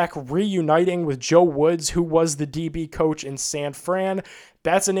 Cornerback reuniting with Joe Woods, who was the DB coach in San Fran.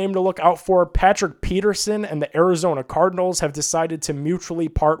 That's a name to look out for. Patrick Peterson and the Arizona Cardinals have decided to mutually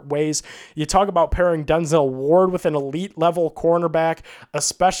part ways. You talk about pairing Denzel Ward with an elite level cornerback,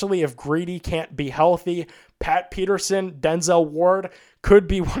 especially if Greedy can't be healthy. Pat Peterson, Denzel Ward could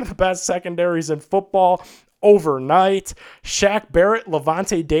be one of the best secondaries in football. overnight. Shaq Barrett,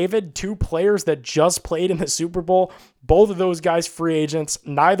 Levante David, two players that just played in the Super Bowl. Both of those guys free agents,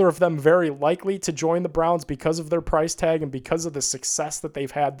 neither of them very likely to join the Browns because of their price tag and because of the success that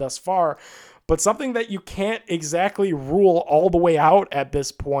they've had thus far. But something that you can't exactly rule all the way out at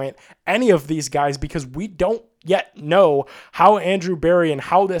this point, any of these guys, because we don't yet know how Andrew Berry and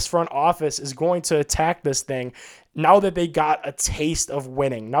how this front office is going to attack this thing now that they got a taste of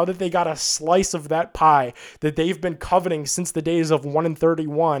winning, now that they got a slice of that pie that they've been coveting since the days of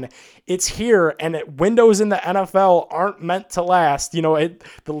 1-31. It's here, and windows in the NFL aren't meant to last. The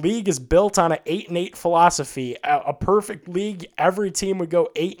league is built on an 8-8 philosophy, a perfect league. Every team would go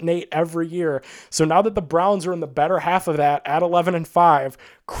 8-8 every year. So now that the Browns are in the better half of that at 11-5,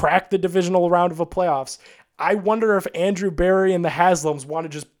 crack the divisional round of the playoffs, I wonder if Andrew Berry and the Haslams want to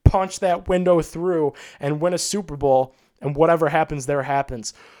just punch that window through and win a Super Bowl, and whatever happens there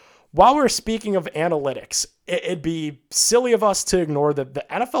happens. While we're speaking of analytics, it'd be silly of us to ignore that the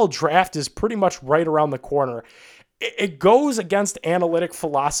NFL draft is pretty much right around the corner. It goes against analytic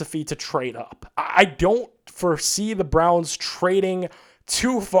philosophy to trade up. I don't foresee the Browns trading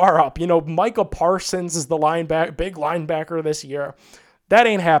too far up. Micah Parsons is the big linebacker this year. That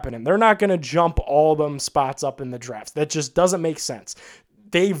ain't happening. They're not going to jump all them spots up in the drafts. That just doesn't make sense.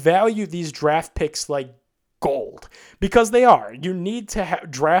 They value these draft picks like gold because they are. You need to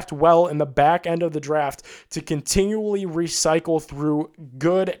draft well in the back end of the draft to continually recycle through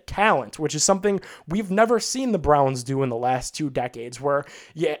good talent, which is something we've never seen the Browns do in the last 2 decades, where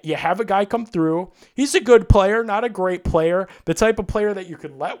you have a guy come through. He's a good player, not a great player, the type of player that you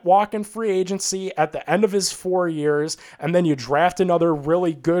could let walk in free agency at the end of his 4 years, and then you draft another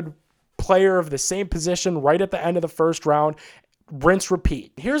really good player of the same position right at the end of the first round. Rinse,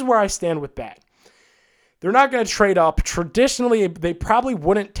 repeat. Here's where I stand with that. They're not going to trade up. Traditionally, they probably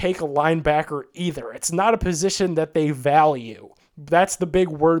wouldn't take a linebacker either. It's not a position that they value. That's the big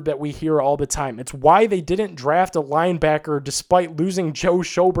word that we hear all the time. It's why they didn't draft a linebacker despite losing Joe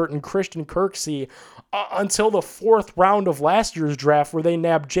Schobert and Christian Kirksey until the 4th round of last year's draft, where they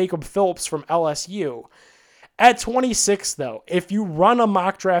nabbed Jacob Phillips from LSU. At 26, though, if you run a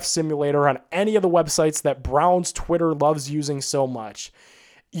mock draft simulator on any of the websites that Browns Twitter loves using so much,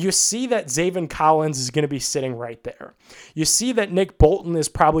 you see that Zaven Collins is going to be sitting right there. You see that Nick Bolton is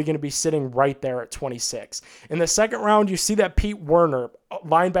probably going to be sitting right there at 26. In the 2nd round, you see that Pete Werner,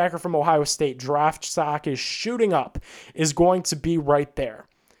 linebacker from Ohio State, draft stock is shooting up, is going to be right there.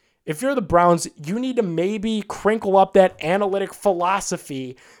 If you're the Browns, you need to maybe crinkle up that analytic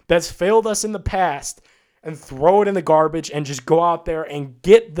philosophy that's failed us in the past and throw it in the garbage and just go out there and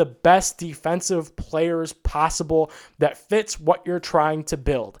get the best defensive players possible that fits what you're trying to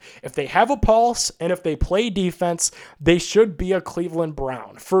build. If they have a pulse and if they play defense, they should be a Cleveland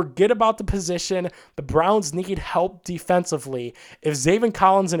Brown. Forget about the position. The Browns need help defensively. If Zaven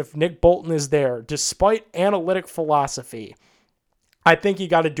Collins and if Nick Bolton is there, despite analytic philosophy, I think you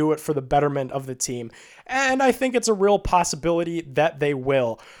got to do it for the betterment of the team. And I think it's a real possibility that they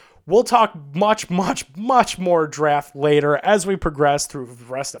will. We'll talk much more draft later as we progress through the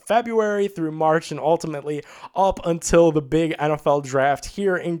rest of February, through March, and ultimately up until the big NFL draft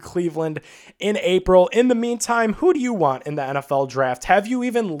here in Cleveland in April. In the meantime, who do you want in the NFL draft? Have you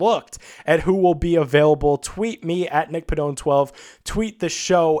even looked at who will be available? Tweet me at NickPadone12. Tweet the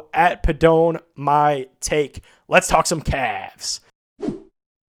show at PadoneMyTake. Let's talk some Cavs.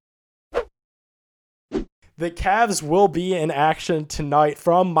 The Cavs will be in action tonight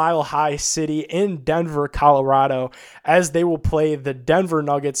from Mile High City in Denver, Colorado, as they will play the Denver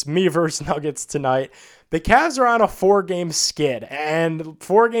Nuggets, me versus Nuggets tonight. The Cavs are on a 4-game skid and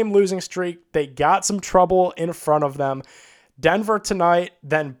 4-game losing streak. They got some trouble in front of them. Denver tonight,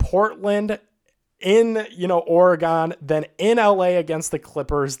 then Portland in Oregon, then in LA against the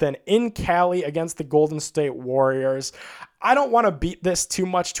Clippers, then in Cali against the Golden State Warriors. I don't want to beat this too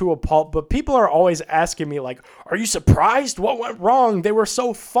much to a pulp, but people are always asking me, like, are you surprised? What went wrong? They were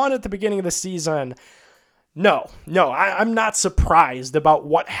so fun at the beginning of the season. No, I'm not surprised about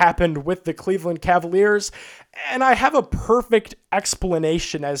what happened with the Cleveland Cavaliers, and I have a perfect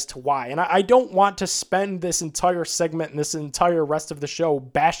explanation as to why. And I don't want to spend this entire segment and this entire rest of the show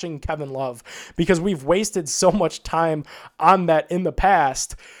bashing Kevin Love, because we've wasted so much time on that in the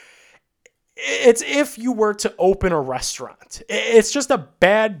past. It's if you were to open a restaurant. It's just a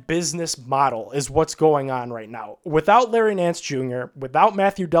bad business model is what's going on right now. Without Larry Nance Jr., without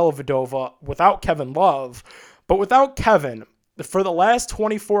Matthew Dellavedova, without Kevin Love, but without Kevin, for the last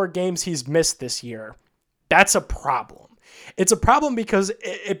 24 games he's missed this year, that's a problem. It's a problem because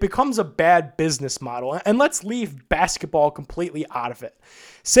it becomes a bad business model. And let's leave basketball completely out of it.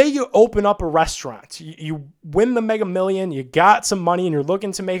 Say you open up a restaurant, you win the Mega Million, you got some money and you're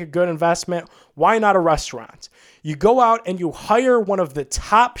looking to make a good investment. Why not a restaurant? You go out and you hire one of the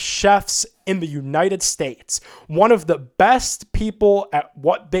top chefs in the United States, one of the best people at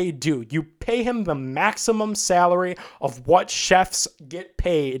what they do. You pay him the maximum salary of what chefs get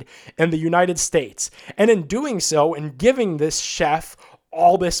paid in the United States. And in doing so, and giving this chef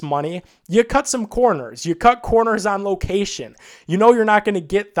all this money, you cut some corners. You cut corners on location. You know you're not going to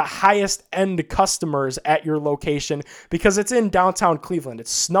get the highest end customers at your location because it's in downtown Cleveland. It's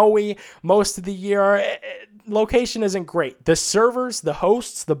snowy most of the year. Location isn't great. The servers, the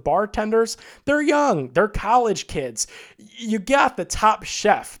hosts, the bartenders, they're young. They're college kids. You got the top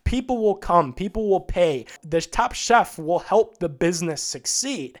chef. People will come. People will pay. The top chef will help the business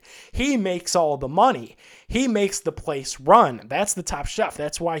succeed. He makes all the money. He makes the place run. That's the top chef.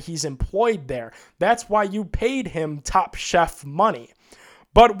 That's why he's employed there. That's why you paid him top chef money.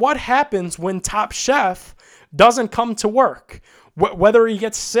 But what happens when top chef doesn't come to work? Whether he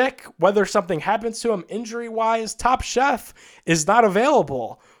gets sick, whether something happens to him injury-wise, top chef is not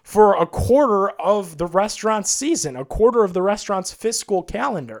available for a quarter of the restaurant's season, a quarter of the restaurant's fiscal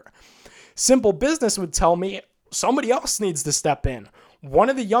calendar. Simple business would tell me somebody else needs to step in. One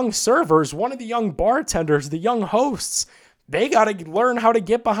of the young servers, one of the young bartenders, the young hosts, they got to learn how to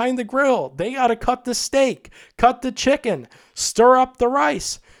get behind the grill. They got to cut the steak, cut the chicken, stir up the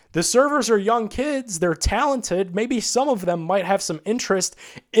rice. The servers are young kids. They're talented. Maybe some of them might have some interest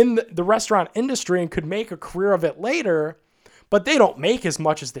in the restaurant industry and could make a career of it later, but they don't make as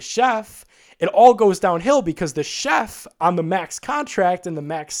much as the chef. It all goes downhill because the chef on the max contract and the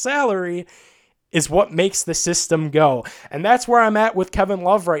max salary is what makes the system go. And that's where I'm at with Kevin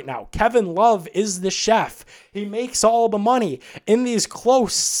Love right now. Kevin Love is the chef. He makes all the money. In these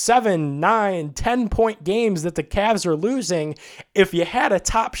close 7, 9, 10-point games that the Cavs are losing, if you had a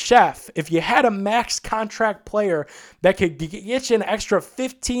top chef, if you had a max contract player that could get you an extra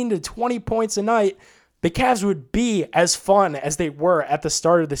 15 to 20 points a night, the Cavs would be as fun as they were at the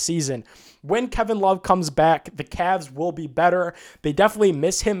start of the season. When Kevin Love comes back, the Cavs will be better. They definitely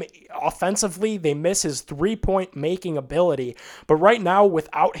miss him offensively. They miss his three-point making ability. But right now,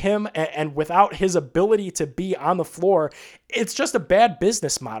 without him and without his ability to be on the floor, it's just a bad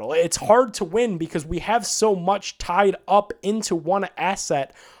business model. It's hard to win because we have so much tied up into one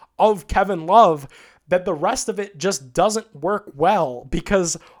asset of Kevin Love that the rest of it just doesn't work well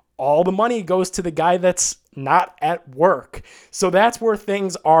because all the money goes to the guy that's not at work. So that's where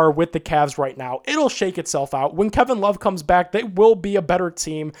things are with the Cavs right now. It'll shake itself out. When Kevin Love comes back, they will be a better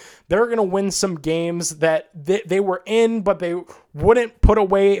team. They're going to win some games that they were in, but they wouldn't put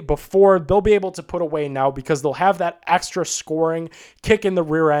away before. They'll be able to put away now because they'll have that extra scoring kick in the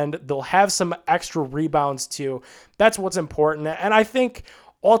rear end. They'll have some extra rebounds too. That's what's important. And I think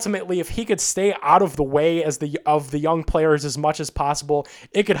ultimately, if he could stay out of the way of the young players as much as possible,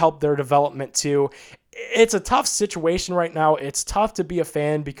 it could help their development too. It's a tough situation right now. It's tough to be a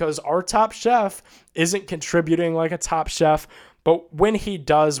fan because our top chef isn't contributing like a top chef. But when he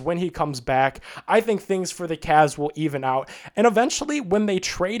does, when he comes back, I think things for the Cavs will even out. And eventually, when they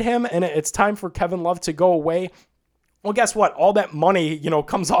trade him and it's time for Kevin Love to go away, well, guess what? All that money,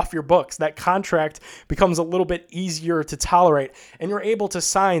 comes off your books. That contract becomes a little bit easier to tolerate, and you're able to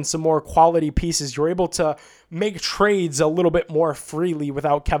sign some more quality pieces. You're able to make trades a little bit more freely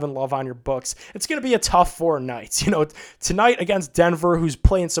without Kevin Love on your books. It's going to be a tough 4 nights. Tonight against Denver, who's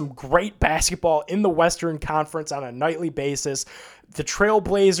playing some great basketball in the Western Conference on a nightly basis. The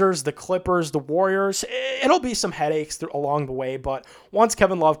Trailblazers, the Clippers, the Warriors. It'll be some headaches along the way, but once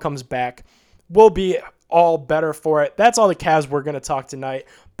Kevin Love comes back, we'll be all better for it. That's all the Cavs we're going to talk tonight.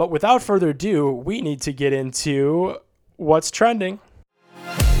 But without further ado, we need to get into what's trending.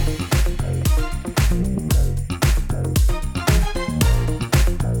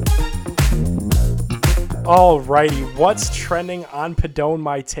 Alrighty, what's trending on Padone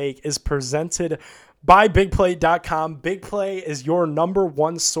My Take is presented by BigPlay.com. BigPlay is your number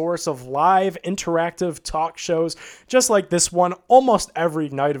one source of live interactive talk shows just like this one almost every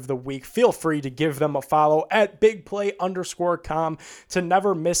night of the week. Feel free to give them a follow at BigPlay_com to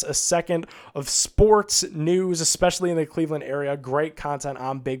never miss a second of sports news, especially in the Cleveland area. Great content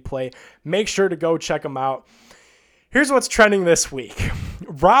on BigPlay. Make sure to go check them out. Here's what's trending this week.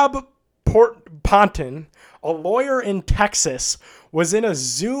 Rob Ponton, a lawyer in Texas, was in a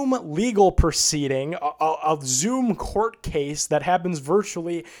Zoom legal proceeding, a Zoom court case that happens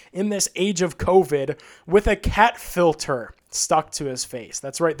virtually in this age of COVID, with a cat filter stuck to his face.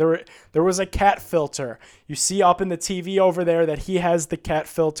 That's right. There was a cat filter. You see up in the TV over there that he has the cat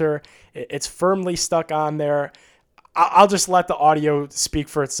filter. It's firmly stuck on there. I'll just let the audio speak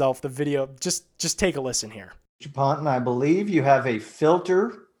for itself. The video, just take a listen here. Mr. Ponton, I believe you have a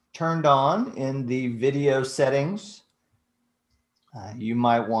filter turned on in the video settings. You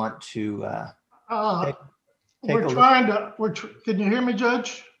might want to take we're trying to. Can you hear me,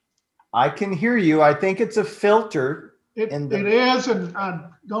 Judge? I can hear you. I think it's a filter. It is, and I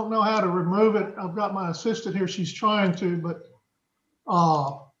don't know how to remove it. I've got my assistant here. She's trying to, but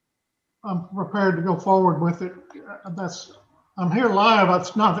I'm prepared to go forward with it. I'm here live.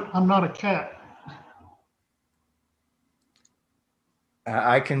 I'm not a cat.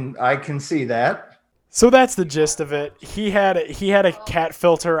 I can see that. So that's the gist of it. He had a cat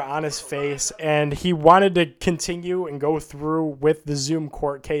filter on his face, and he wanted to continue and go through with the Zoom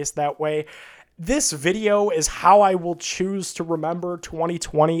court case that way. This video is how I will choose to remember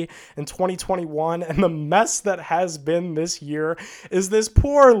 2020 and 2021, and the mess that has been this year is this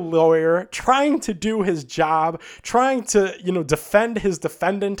poor lawyer trying to do his job, trying to, defend his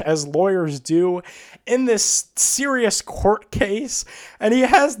defendant as lawyers do in this serious court case, and he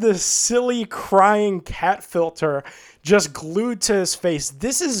has this silly crying cat filter just glued to his face.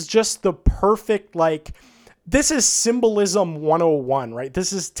 This is just the perfect, this is symbolism 101, right?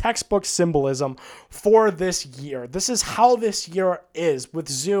 This is textbook symbolism for this year. This is how this year is with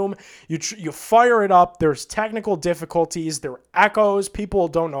Zoom. You fire it up. There's technical difficulties. There are echoes. People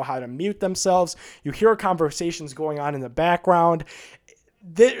don't know how to mute themselves. You hear conversations going on in the background.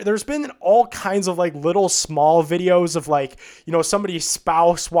 There's been all kinds of little small videos of somebody's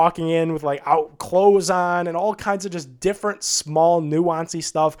spouse walking in with out clothes on and all kinds of just different small nuancy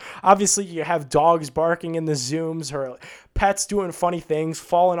stuff. Obviously you have dogs barking in the Zooms or pets doing funny things,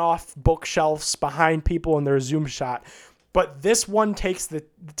 falling off bookshelves behind people in their Zoom shot. But this one takes the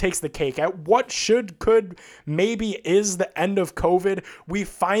cake. At what could maybe is the end of COVID, we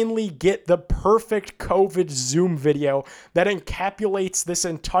finally get the perfect COVID Zoom video that encapsulates this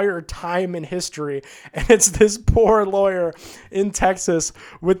entire time in history. And it's this poor lawyer in Texas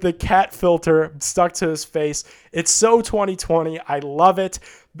with the cat filter stuck to his face. It's so 2020. I love it.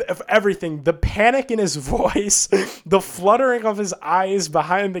 Everything, the panic in his voice, the fluttering of his eyes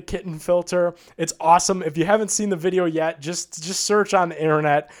behind the kitten filter. It's awesome. If you haven't seen the video yet, just search on the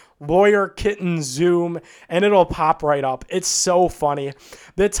internet, lawyer kitten Zoom, and it'll pop right up. It's so funny.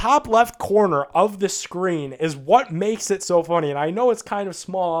 The top left corner of the screen is what makes it so funny. And I know it's kind of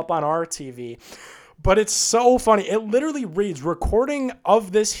small up on our TV, but it's so funny. It literally reads, recording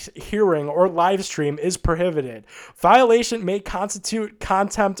of this hearing or live stream is prohibited. Violation may constitute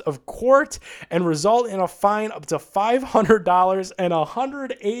contempt of court and result in a fine up to $500 and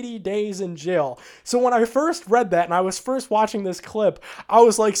 180 days in jail. So when I first read that and I was first watching this clip, I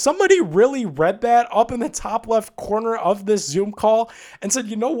was like, somebody really read that up in the top left corner of this Zoom call and said,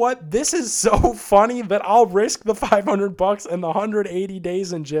 you know what? This is so funny that I'll risk the $500 and the 180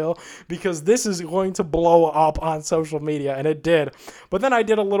 days in jail because this is going to blow up on social media, and it did. But then I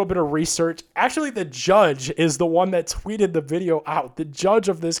did a little bit of research. Actually, the judge is the one that tweeted the video out. The judge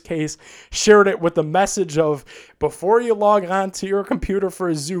of this case shared it with the message of, before you log on to your computer for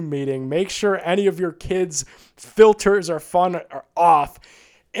a Zoom meeting, make sure any of your kids' filters are off.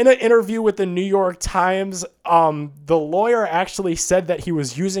 In an interview with the New York Times, the lawyer actually said that he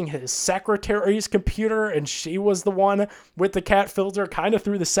was using his secretary's computer and she was the one with the cat filter, kind of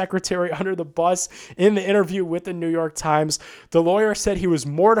threw the secretary under the bus in the interview with the New York Times. The lawyer said he was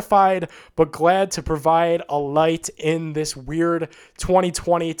mortified but glad to provide a light in this weird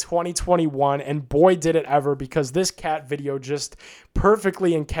 2020, 2021, and boy did it ever, because this cat video just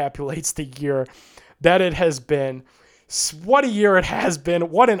perfectly encapsulates the year that it has been. What a year it has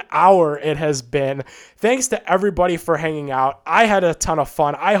been. What an hour it has been. Thanks to everybody for hanging out. I had a ton of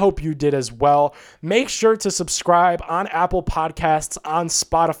fun. I hope you did as well. Make sure to subscribe on Apple Podcasts, on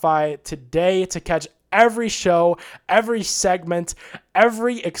Spotify today to catch every show, every segment,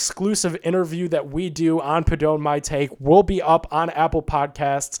 every exclusive interview that we do on Padone My Take will be up on Apple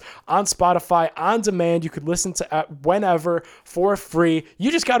Podcasts, on Spotify, on demand. You could listen to it whenever for free. You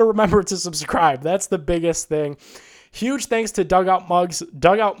just got to remember to subscribe. That's the biggest thing. Huge thanks to Dugout Mugs,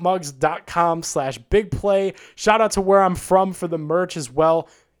 dugoutmugs.com/bigplay. Shout out to Where I'm From for the merch as well.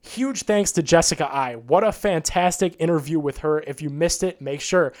 Huge thanks to Jessica I. What a fantastic interview with her. If you missed it, make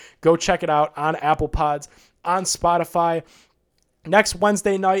sure go check it out on Apple Pods, on Spotify. Next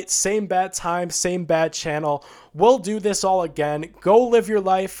Wednesday night, same bad time, same bad channel. We'll do this all again. Go live your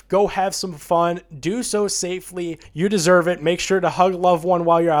life. Go have some fun. Do so safely. You deserve it. Make sure to hug a loved one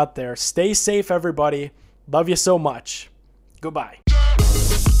while you're out there. Stay safe, everybody. Love you so much. Goodbye.